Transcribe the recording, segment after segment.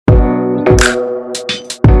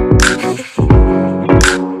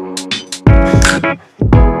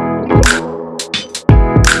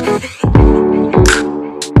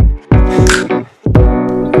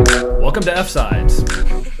F-Sides.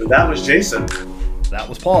 That was Jason. That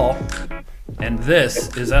was Paul. And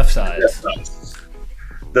this is F-Sides,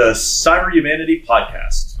 the Cyber Humanity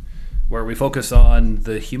Podcast, where we focus on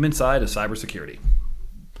the human side of cybersecurity.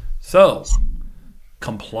 So,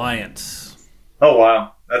 compliance. Oh,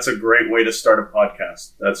 wow. That's a great way to start a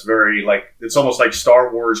podcast. That's very, it's almost like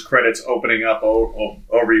Star Wars credits opening up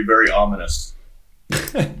over you, very ominous.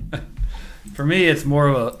 For me, it's more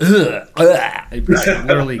of a, I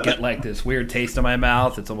literally get like this weird taste in my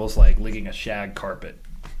mouth. It's almost like licking a shag carpet.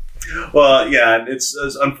 Well, yeah, and it's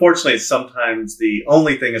unfortunately sometimes the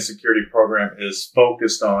only thing a security program is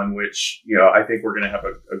focused on, which, I think we're going to have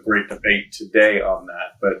a great debate today on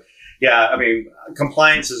that. But yeah, I mean,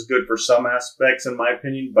 compliance is good for some aspects, in my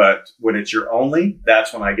opinion, but when it's your only,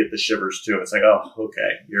 that's when I get the shivers too. It's like, oh,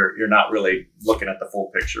 okay, you're not really looking at the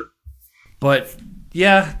full picture. But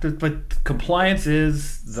yeah, but compliance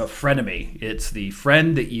is the frenemy. It's the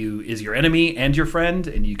friend that is your enemy and your friend,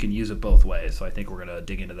 and you can use it both ways. So I think we're going to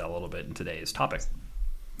dig into that a little bit in today's topic.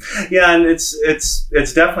 Yeah, and it's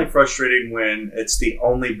definitely frustrating when it's the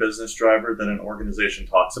only business driver that an organization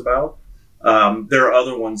talks about. There are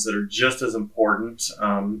other ones that are just as important,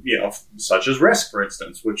 such as risk, for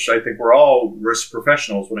instance, which I think we're all risk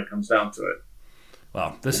professionals when it comes down to it.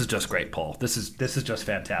 Wow, this is just great, Paul. This is just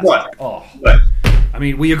fantastic. What? Oh, what? I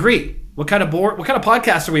mean, we agree. What kind of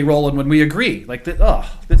podcast are we rolling when we agree?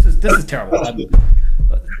 This is terrible.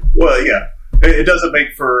 Well, yeah, it doesn't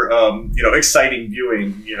make for exciting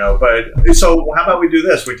viewing, But so how about we do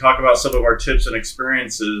this? We talk about some of our tips and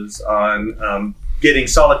experiences on getting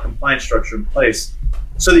solid compliance structure in place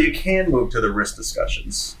so that you can move to the risk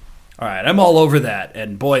discussions. All right, I'm all over that.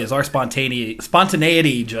 And boy, is our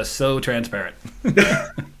spontaneity just so transparent.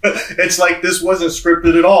 It's like this wasn't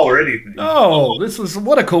scripted at all or anything. Oh,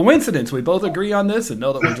 what a coincidence. We both agree on this and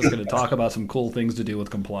know that we're just going to talk about some cool things to do with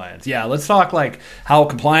compliance. Yeah, let's talk like how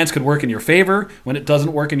compliance could work in your favor when it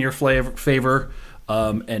doesn't work in your favor.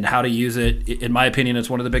 And how to use it. In my opinion, it's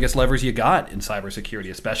one of the biggest levers you got in cybersecurity,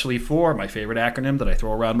 especially for my favorite acronym that I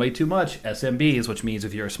throw around way too much, SMBs, which means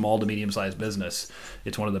if you're a small to medium-sized business,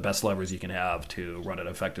 it's one of the best levers you can have to run an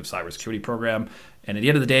effective cybersecurity program. And at the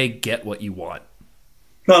end of the day, get what you want.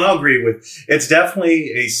 Well, I'll agree with it's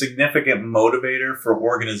definitely a significant motivator for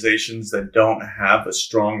organizations that don't have a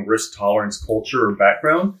strong risk tolerance culture or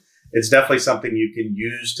background. It's definitely something you can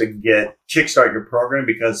use to kickstart your program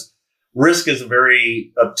because risk is a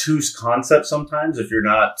very obtuse concept sometimes if you're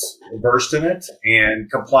not versed in it.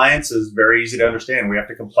 And compliance is very easy to understand. We have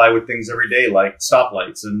to comply with things every day like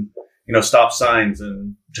stoplights and, stop signs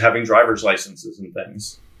and having driver's licenses and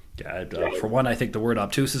things. Yeah, for one, I think the word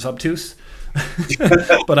obtuse is obtuse.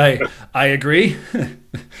 But I agree.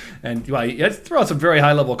 And let's throw out some very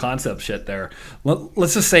high-level concept shit there.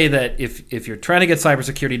 Let's just say that if you're trying to get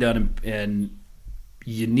cybersecurity done and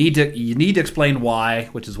you need to explain why,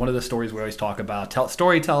 which is one of the stories we always talk about,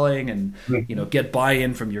 storytelling and get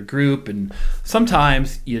buy-in from your group. And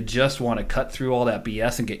sometimes you just want to cut through all that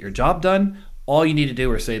BS and get your job done. All you need to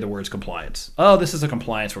do is say the words compliance. Oh, this is a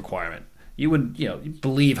compliance requirement. You would you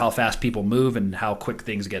believe how fast people move and how quick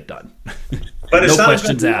things get done. But it's no not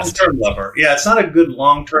questions a good asked. Long-term lever. Yeah, it's not a good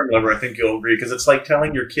long-term lever. I think you'll agree because it's like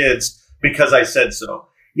telling your kids because I said so.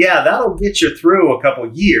 Yeah, that'll get you through a couple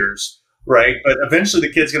years. Right. But eventually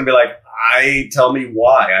the kid's going to be like, tell me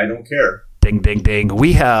why. I don't care. Ding, ding, ding.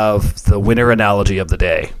 We have the winner analogy of the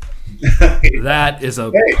day. That is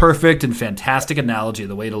a perfect and fantastic analogy of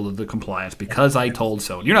the way to live the compliance because I told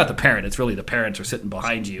so. And you're not the parent. It's really the parents are sitting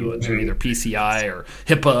behind you. And they're either PCI or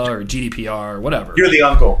HIPAA or GDPR or whatever. You're the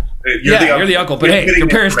uncle. You're the uncle. But hey, your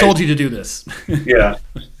parents told you to do this. Yeah.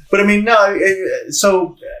 But I mean, no.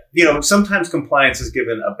 So, sometimes compliance is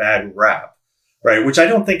given a bad rap. Right, which I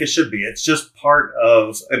don't think it should be. It's just part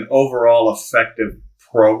of an overall effective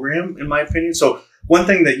program, in my opinion. So one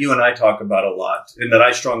thing that you and I talk about a lot and that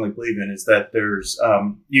I strongly believe in is that there's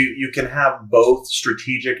you can have both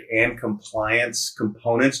strategic and compliance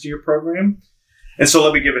components to your program. And so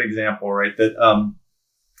let me give an example, right? That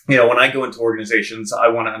when I go into organizations, I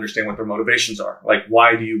want to understand what their motivations are. Like,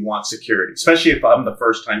 why do you want security? Especially if I'm the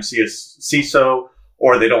first time CISO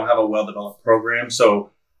or they don't have a well-developed program. So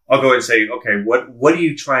I'll go ahead and say, okay, what are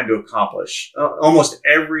you trying to accomplish? Almost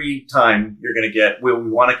every time you're going to get, we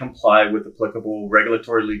want to comply with applicable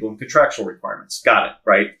regulatory, legal, and contractual requirements. Got it,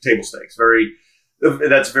 right? Table stakes.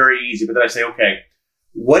 That's very easy. But then I say, okay,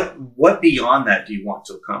 what beyond that do you want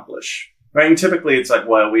to accomplish? Right? And typically it's like,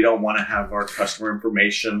 well, we don't want to have our customer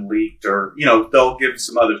information leaked or, they'll give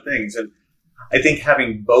some other things. And I think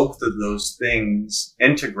having both of those things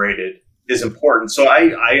integrated is important. So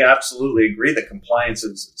I absolutely agree that compliance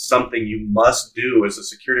is something you must do as a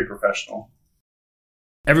security professional.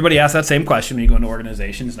 Everybody asks that same question when you go into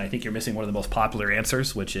organizations, and I think you're missing one of the most popular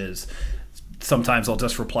answers, which is sometimes I'll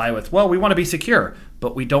just reply with, well, we want to be secure,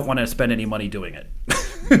 but we don't want to spend any money doing it.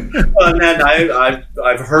 And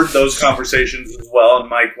I've heard those conversations as well. And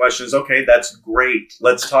my question is, okay, that's great.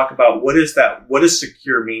 Let's talk about what does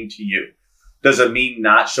secure mean to you? Does it mean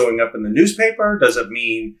not showing up in the newspaper? Does it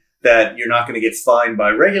mean that you're not going to get fined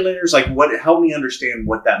by regulators? Like, help me understand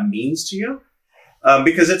what that means to you.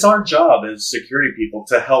 Because it's our job as security people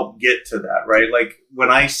to help get to that, right? Like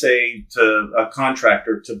when I say to a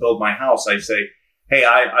contractor to build my house, I say, hey,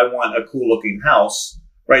 I want a cool looking house,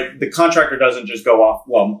 right? The contractor doesn't just go off.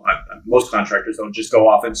 Well, most contractors don't just go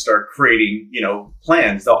off and start creating,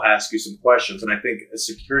 plans. They'll ask you some questions. And I think as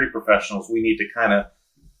security professionals, we need to kind of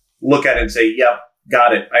look at it and say, yep,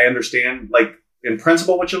 got it. I understand. Like in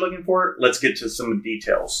principle, what you're looking for. Let's get to some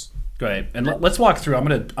details. Great. And let's walk through. I'm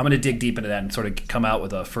gonna dig deep into that and sort of come out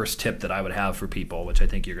with a first tip that I would have for people, which I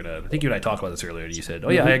think you and I talked about this earlier. You said, oh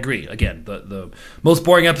yeah, I agree. Again, the most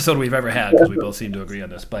boring episode we've ever had because we both seem to agree on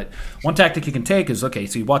this. But one tactic you can take is, okay,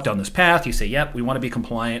 so you walk down this path, you say, yep, we want to be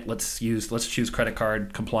compliant. Let's choose credit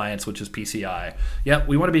card compliance, which is PCI. Yep,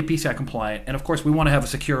 we want to be PCI compliant. And of course we want to have a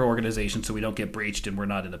secure organization so we don't get breached and we're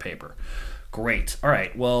not in the paper. Great. All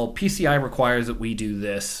right. Well, PCI requires that we do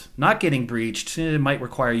this. Not getting breached, it might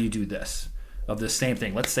require you do this of the same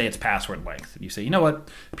thing. Let's say it's password length. And you say, you know what?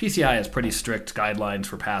 PCI has pretty strict guidelines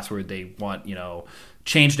for password. They want,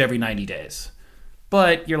 changed every 90 days.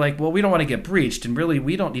 But you're like, well, we don't want to get breached. And really,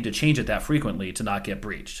 we don't need to change it that frequently to not get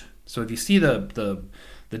breached. So if you see the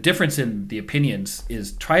difference in the opinions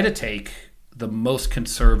is try to take the most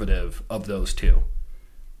conservative of those two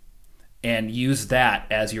and use that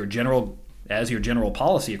as your general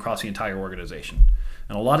policy across the entire organization.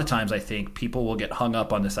 And a lot of times I think people will get hung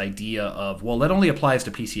up on this idea of, well, that only applies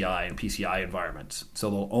to PCI and PCI environments. So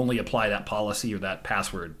they'll only apply that policy or that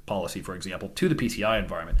password policy, for example, to the PCI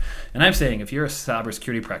environment. And I'm saying if you're a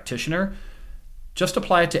cybersecurity practitioner, just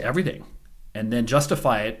apply it to everything and then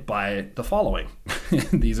justify it by the following.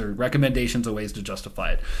 These are recommendations of ways to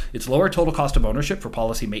justify it. It's lower total cost of ownership for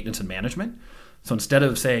policy maintenance and management. So instead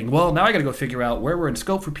of saying, well, now I got to go figure out where we're in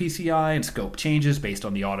scope for PCI and scope changes based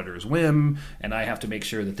on the auditor's whim, and I have to make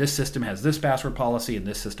sure that this system has this password policy and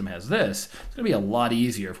this system has this, it's going to be a lot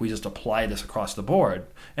easier if we just apply this across the board.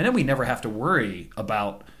 And then we never have to worry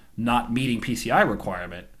about not meeting PCI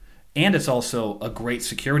requirement. And it's also a great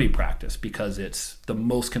security practice because it's the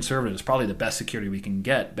most conservative. It's probably the best security we can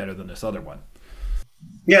get, better than this other one.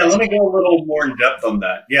 Yeah, let me go a little more in depth on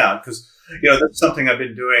that. Yeah, because that's something I've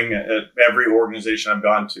been doing at every organization I've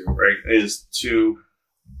gone to, right, is to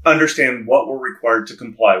understand what we're required to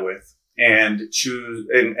comply with and choose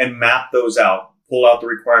and map those out, pull out the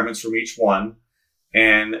requirements from each one,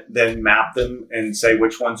 and then map them and say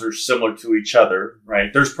which ones are similar to each other,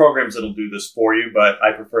 right? There's programs that'll do this for you, but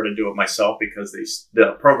I prefer to do it myself because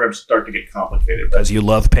the programs start to get complicated. Because you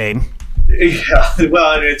love pain. Yeah,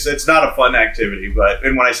 well, it's not a fun activity,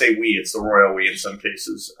 and when I say we, it's the royal we in some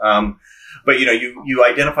cases. But you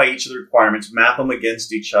identify each of the requirements, map them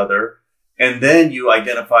against each other, and then you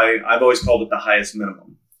identify, I've always called it the highest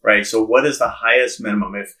minimum, right? So what is the highest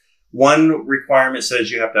minimum? If one requirement says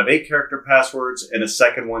you have to have 8-character passwords and a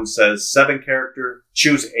second one says 7-character,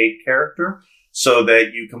 choose 8-character so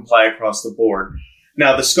that you comply across the board.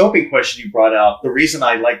 Now, the scoping question you brought out, the reason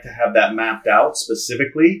I like to have that mapped out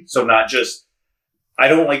specifically, so not just, I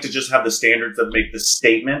don't like to just have the standards that make the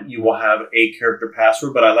statement, you will have 8-character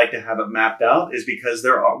password, but I like to have it mapped out, is because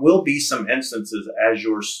there will be some instances as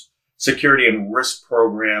your security and risk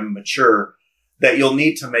program mature that you'll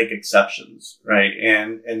need to make exceptions, right?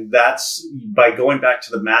 And that's by going back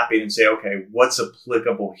to the mapping and say, okay, what's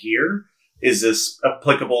applicable here? Is this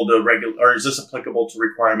applicable to or is this applicable to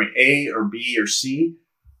requirement A or B or C?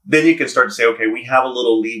 Then you can start to say, okay, we have a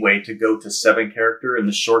little leeway to go to 7-character in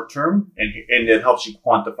the short term, and it helps you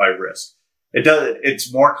quantify risk.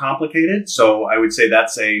 It's more complicated. So I would say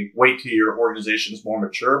that's a wait till your organization is more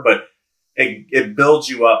mature, but it builds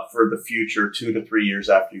you up for the future 2 to 3 years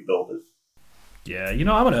after you build it. Yeah,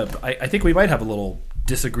 I think we might have a little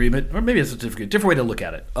disagreement, or maybe it's a different way to look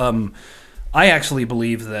at it. I actually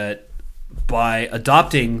believe that by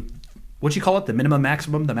adopting, what do you call it? The minimum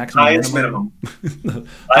maximum? The maximum highest minimum? The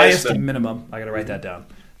highest minimum. I got to write that down.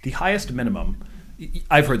 The highest minimum.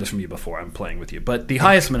 I've heard this from you before. I'm playing with you. But the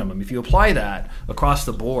highest minimum, if you apply that across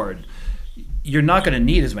the board, you're not going to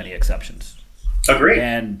need as many exceptions. Agreed.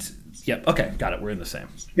 And, yep, okay, got it. We're in the same.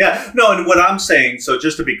 Yeah, no, and what I'm saying, so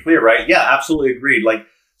just to be clear, right? Yeah, absolutely agreed. Like,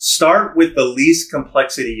 start with the least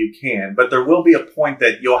complexity you can, but there will be a point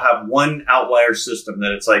that you'll have one outlier system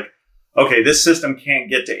that it's like, okay, this system can't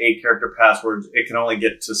get to 8-character passwords. It can only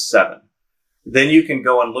get to 7. Then you can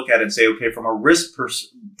go and look at it and say, okay, from a risk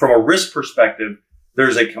perspective,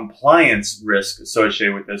 there's a compliance risk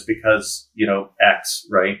associated with this because, X,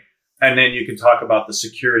 right? And then you can talk about the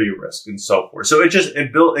security risk and so forth. So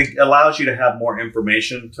it allows you to have more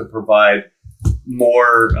information to provide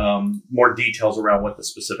more details around what the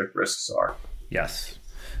specific risks are. Yes.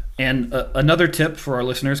 And another tip for our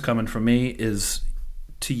listeners coming from me is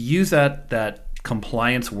to use that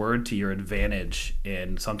compliance word to your advantage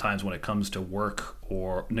in sometimes when it comes to work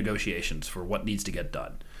or negotiations for what needs to get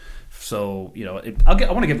done. So, I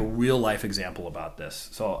want to give a real life example about this.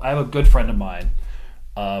 So I have a good friend of mine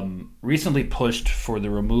recently pushed for the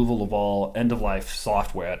removal of all end-of-life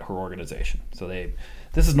software at her organization. So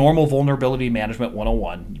this is normal vulnerability management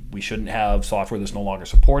 101. We shouldn't have software that's no longer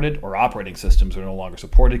supported, or operating systems are no longer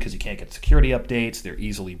supported because you can't get security updates. They're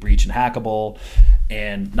easily breach and hackable.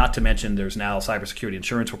 And not to mention, there's now cybersecurity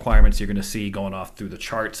insurance requirements you're going to see going off through the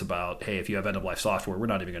charts about, hey, if you have end-of-life software, we're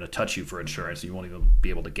not even going to touch you for insurance. You won't even be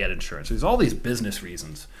able to get insurance. There's all these business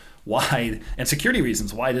reasons why, and security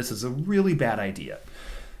reasons why this is a really bad idea.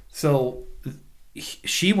 So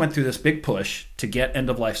she went through this big push to get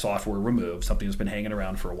end-of-life software removed, something that's been hanging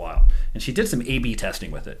around for a while. And she did some A/B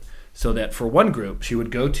testing with it so that for one group, she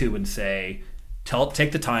would go to and say,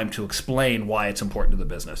 take the time to explain why it's important to the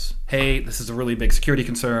business. Hey, this is a really big security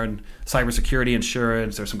concern, cybersecurity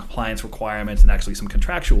insurance, there's some compliance requirements and actually some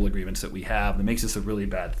contractual agreements that we have that makes this a really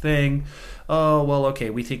bad thing. Oh, well, okay,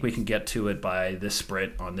 we think we can get to it by this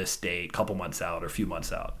sprint on this date, couple months out or a few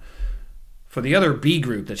months out. For the other B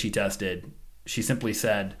group that she tested, she simply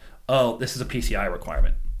said, oh, this is a PCI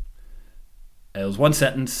requirement. It was one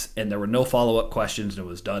sentence, and there were no follow-up questions, and it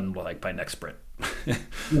was done by next sprint.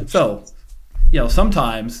 So,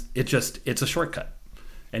 sometimes it's a shortcut.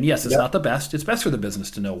 And yes, it's not the best. It's best for the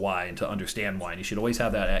business to know why and to understand why, and you should always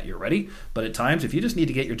have that at your ready. But at times, if you just need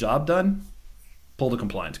to get your job done, pull the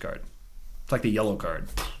compliance card. It's like the yellow card.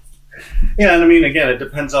 Yeah, and I mean, again, it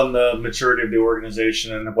depends on the maturity of the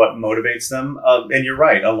organization and what motivates them. And you're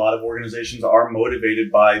right, a lot of organizations are motivated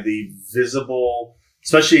by the visible,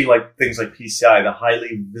 especially like things like PCI, the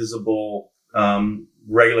highly visible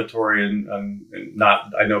regulatory and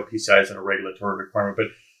not, I know PCI isn't a regulatory requirement, but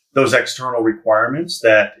those external requirements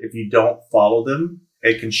that if you don't follow them,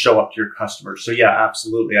 it can show up to your customers. So yeah,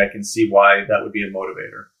 absolutely, I can see why that would be a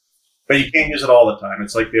motivator. But you can't use it all the time.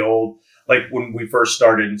 It's like the old, like when we first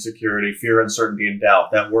started in security, fear, uncertainty, and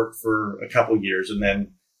doubt. That worked for a couple of years. And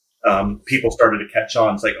then people started to catch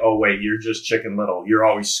on. It's like, oh, wait, you're just Chicken Little. You're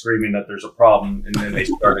always screaming that there's a problem. And then they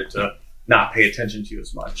started to not pay attention to you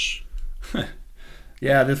as much.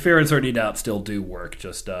 Yeah, the fear, uncertainty, doubt still do work.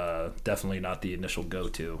 Just definitely not the initial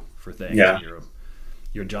go-to for things. Yeah.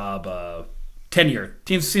 Your job tenure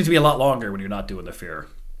seems to be a lot longer when you're not doing the fear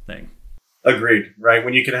thing. Agreed, right?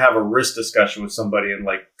 When you can have a risk discussion with somebody and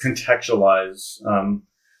like contextualize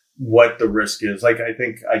what the risk is. Like I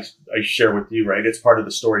think I share with you, right? It's part of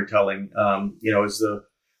the storytelling.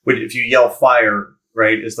 If you yell fire,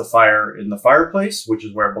 right? Is the fire in the fireplace, which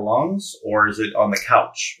is where it belongs, or is it on the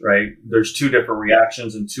couch, right? There's two different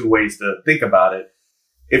reactions and two ways to think about it.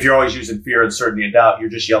 If you're always using fear, uncertainty, and doubt, you're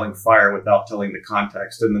just yelling fire without telling the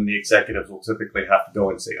context. And then the executives will typically have to go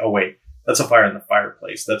and say, oh, wait, that's a fire in the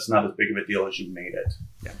fireplace. That's not as big of a deal as you made it.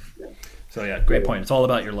 Yeah. So yeah, great point. It's all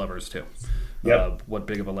about your levers too. Yep. What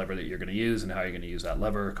big of a lever that you're going to use and how you're going to use that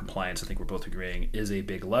lever. Compliance, I think we're both agreeing, is a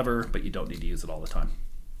big lever, but you don't need to use it all the time.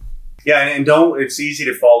 Yeah, and it's easy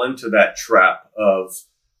to fall into that trap of,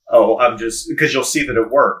 because you'll see that it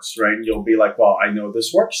works, right? And you'll be like, well, I know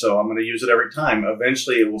this works, so I'm going to use it every time.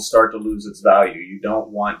 Eventually, it will start to lose its value. You don't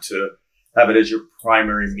want to have it as your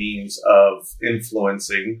primary means of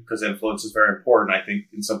influencing, because influence is very important. I think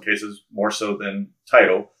in some cases more so than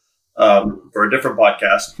title, for a different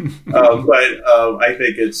podcast. But I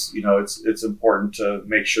think it's important to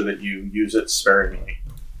make sure that you use it sparingly.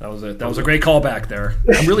 That was a great callback there.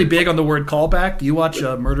 I'm really big on the word callback. Do you watch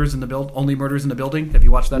Only Murders in the Building? Have you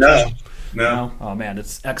watched that show? No. Oh man,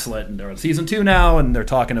 it's excellent. And they're on season 2 now, and they're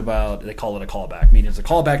talking about, they call it a callback, meaning it's a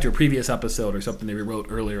callback to a previous episode or something they wrote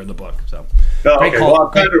earlier in the book. So, okay. Well,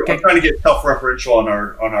 I'm trying to get self-referential on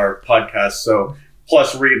our podcast. So,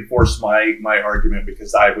 plus reinforce my argument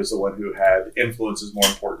because I was the one who had influence is more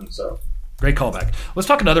important. So, great callback. Let's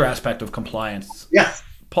talk another aspect of compliance. Yeah.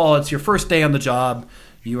 Paul, it's your first day on the job.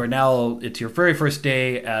 You are now, it's your very first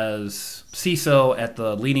day as CISO at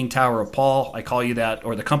the Leaning Tower of Paul. I call you that,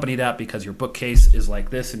 or the company that, because your bookcase is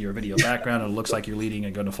like this in your video background, and it looks like you're leaning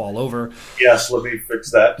and going to fall over. Yes, let me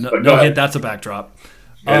fix that. No hit, that's a backdrop.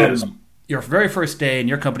 Your very first day, and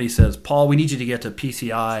your company says, Paul, we need you to get to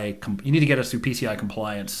PCI. You need to get us through PCI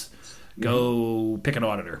compliance. Go pick an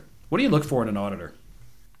auditor. What do you look for in an auditor?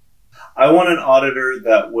 I want an auditor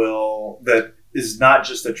that is not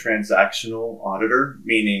just a transactional auditor,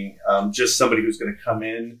 meaning just somebody who's going to come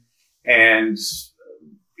in and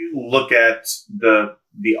look at the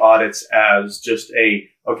audits as just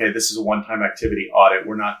okay, this is a one-time activity audit.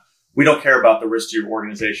 We don't care about the risk to your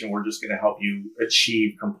organization. We're just going to help you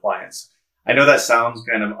achieve compliance. I know that sounds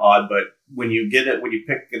kind of odd, but when you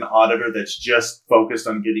pick an auditor that's just focused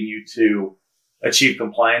on getting you to achieve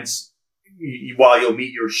compliance, while you'll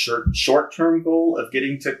meet your short-term goal of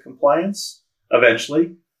getting to compliance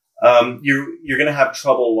eventually, you're going to have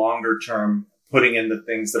trouble longer term putting in the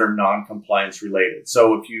things that are non-compliance related.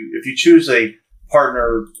 So if you choose a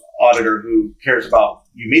partner auditor who cares about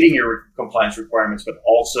you meeting your compliance requirements, but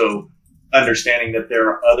also understanding that there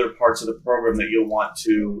are other parts of the program that you'll want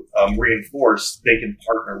to reinforce, they can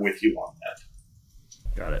partner with you on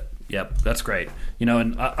that. Got it. Yep, that's great.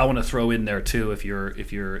 And I want to throw in there too, if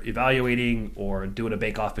you're evaluating or doing a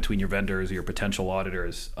bake-off between your vendors or your potential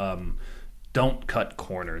auditors, don't cut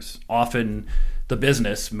corners. Often the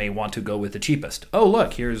business may want to go with the cheapest. Oh,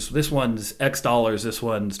 look, here's this one's X dollars, this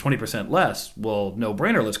one's 20% less. Well, no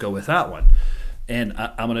brainer, let's go with that one. And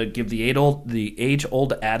I'm going to give the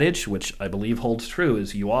age-old adage, which I believe holds true,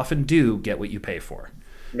 is you often do get what you pay for.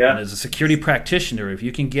 Yeah. And as a security practitioner, if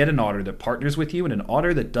you can get an auditor that partners with you and an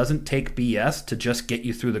auditor that doesn't take BS to just get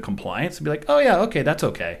you through the compliance and be like, oh yeah, okay, that's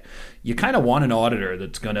okay. You kind of want an auditor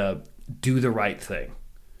that's going to do the right thing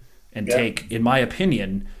and take, in my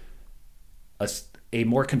opinion, a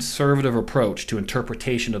more conservative approach to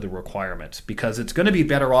interpretation of the requirements, because it's going to be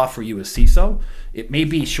better off for you as CISO. It may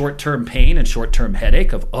be short-term pain and short-term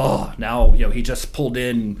headache of, now he just pulled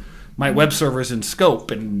in my web servers in scope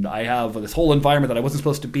and I have this whole environment that I wasn't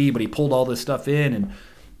supposed to be, but he pulled all this stuff in. And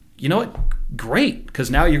you know what? Great, because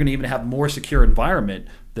now you're going to even have more secure environment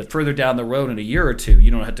that further down the road in a year or two, you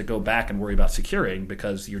don't have to go back and worry about securing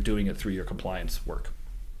because you're doing it through your compliance work.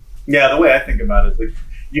 Yeah, the way I think about it is like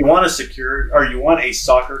you want a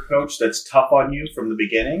soccer coach that's tough on you from the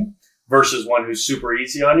beginning versus one who's super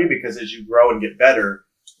easy on you, because as you grow and get better,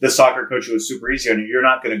 the soccer coach who is super easy on you, you're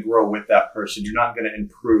not going to grow with that person. You're not going to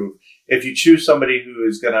improve. If you choose somebody who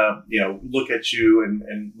is going to, look at you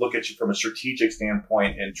and look at you from a strategic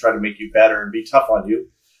standpoint and try to make you better and be tough on you,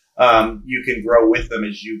 you can grow with them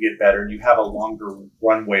as you get better, and you have a longer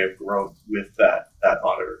runway of growth with that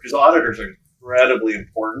auditor. Because auditors are incredibly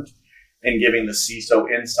important in giving the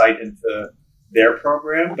CISO insight into their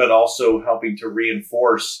program, but also helping to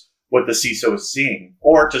reinforce what the CISO is seeing,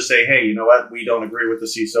 or to say, hey, you know what, we don't agree with the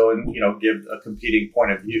CISO, and give a competing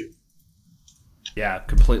point of view. Yeah,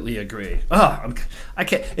 completely agree. I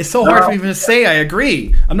can't. It's so hard for me to say I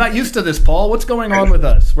agree. I'm not used to this, Paul. What's going on with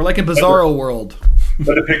us? We're like in Bizarro world.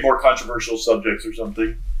 But to pick more controversial subjects or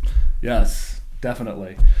something. Yes,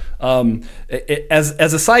 definitely. As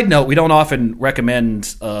a side note, we don't often recommend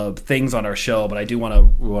things on our show, but I do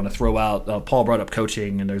want to throw out. Paul brought up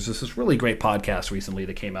coaching, and there's this really great podcast recently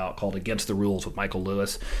that came out called Against the Rules with Michael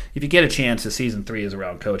Lewis. If you get a chance, the season 3 is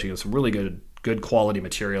around coaching. There's some really good quality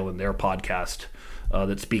material in their podcast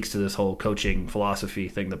that speaks to this whole coaching philosophy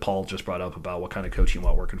thing that Paul just brought up about what kind of coaching you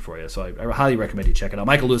want working for you. So I highly recommend you check it out.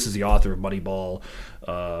 Michael Lewis is the author of Moneyball,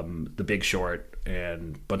 The Big Short,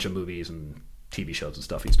 and a bunch of movies and TV shows and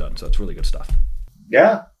stuff he's done. So it's really good stuff.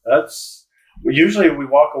 Yeah, usually we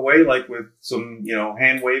walk away like with some,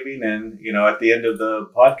 hand waving and, at the end of the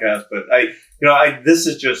podcast. But this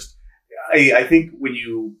is just, I think when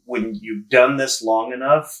you've done this long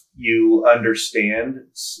enough, you understand,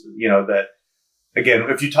 that, again,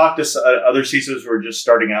 if you talk to other CISOs who are just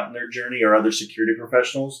starting out in their journey or other security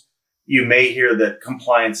professionals, you may hear that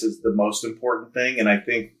compliance is the most important thing. And I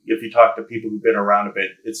think if you talk to people who've been around a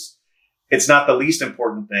bit, it's not the least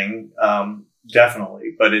important thing,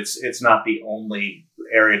 definitely, but it's not the only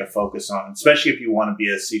area to focus on, especially if you want to be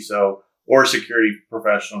a CISO or a security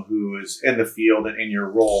professional who is in the field and in your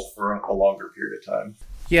role for a longer period of time.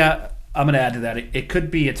 Yeah, I'm going to add to that.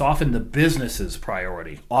 It's often the business's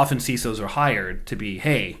priority. Often CISOs are hired to be,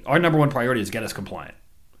 hey, our number one priority is get us compliant.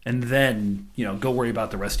 And then, go worry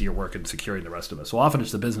about the rest of your work and securing the rest of us. So often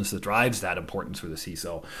it's the business that drives that importance for the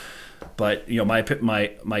CISO. But, my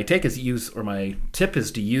take is my tip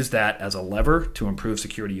is to use that as a lever to improve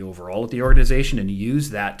security overall at the organization and use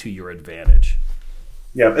that to your advantage.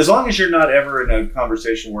 Yeah, as long as you're not ever in a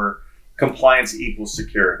conversation where compliance equals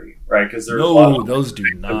security, right? Because there's those do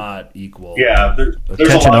not equal. Yeah, there's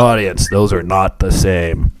attention audience; those are not the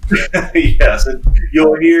same. Yes, and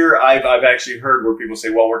you'll hear. I've actually heard where people say,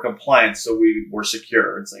 "Well, we're compliant, so we're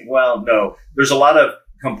secure." It's like, well, no. There's a lot of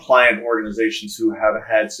compliant organizations who have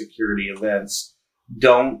had security events.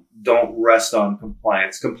 Don't rest on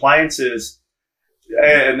compliance. Compliance is.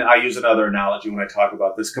 And I use another analogy when I talk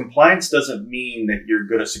about this. Compliance doesn't mean that you're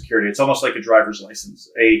good at security. It's almost like a driver's license.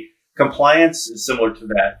 A compliance is similar to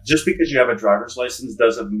that. Just because you have a driver's license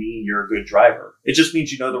doesn't mean you're a good driver. It just means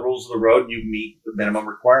you know the rules of the road and you meet the minimum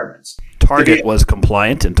requirements. Target was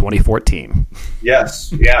compliant in 2014.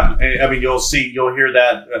 Yes. Yeah. I mean, you'll hear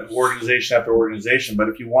that organization after organization. But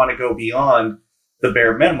if you want to go beyond the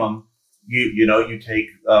bare minimum, you take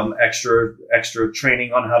extra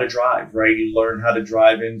training on how to drive, right? You learn how to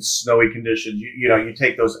drive in snowy conditions. You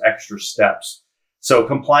take those extra steps. So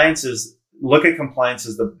look at compliance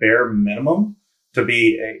as the bare minimum to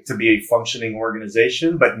be a functioning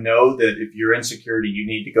organization, but know that if you're in security, you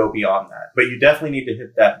need to go beyond that. But you definitely need to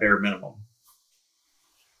hit that bare minimum.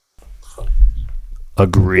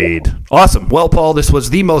 Agreed. Awesome. Well, Paul, this was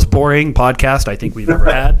the most boring podcast I think we've ever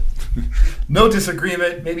had. No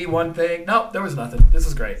disagreement. Maybe one thing. No, there was nothing. This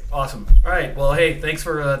is great. Awesome. All right. Well, hey, thanks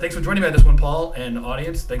for joining me on this one, Paul, and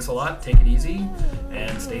audience. Thanks a lot. Take it easy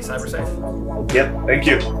and stay cyber safe. Yep. Thank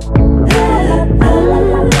you.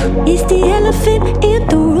 It's the elephant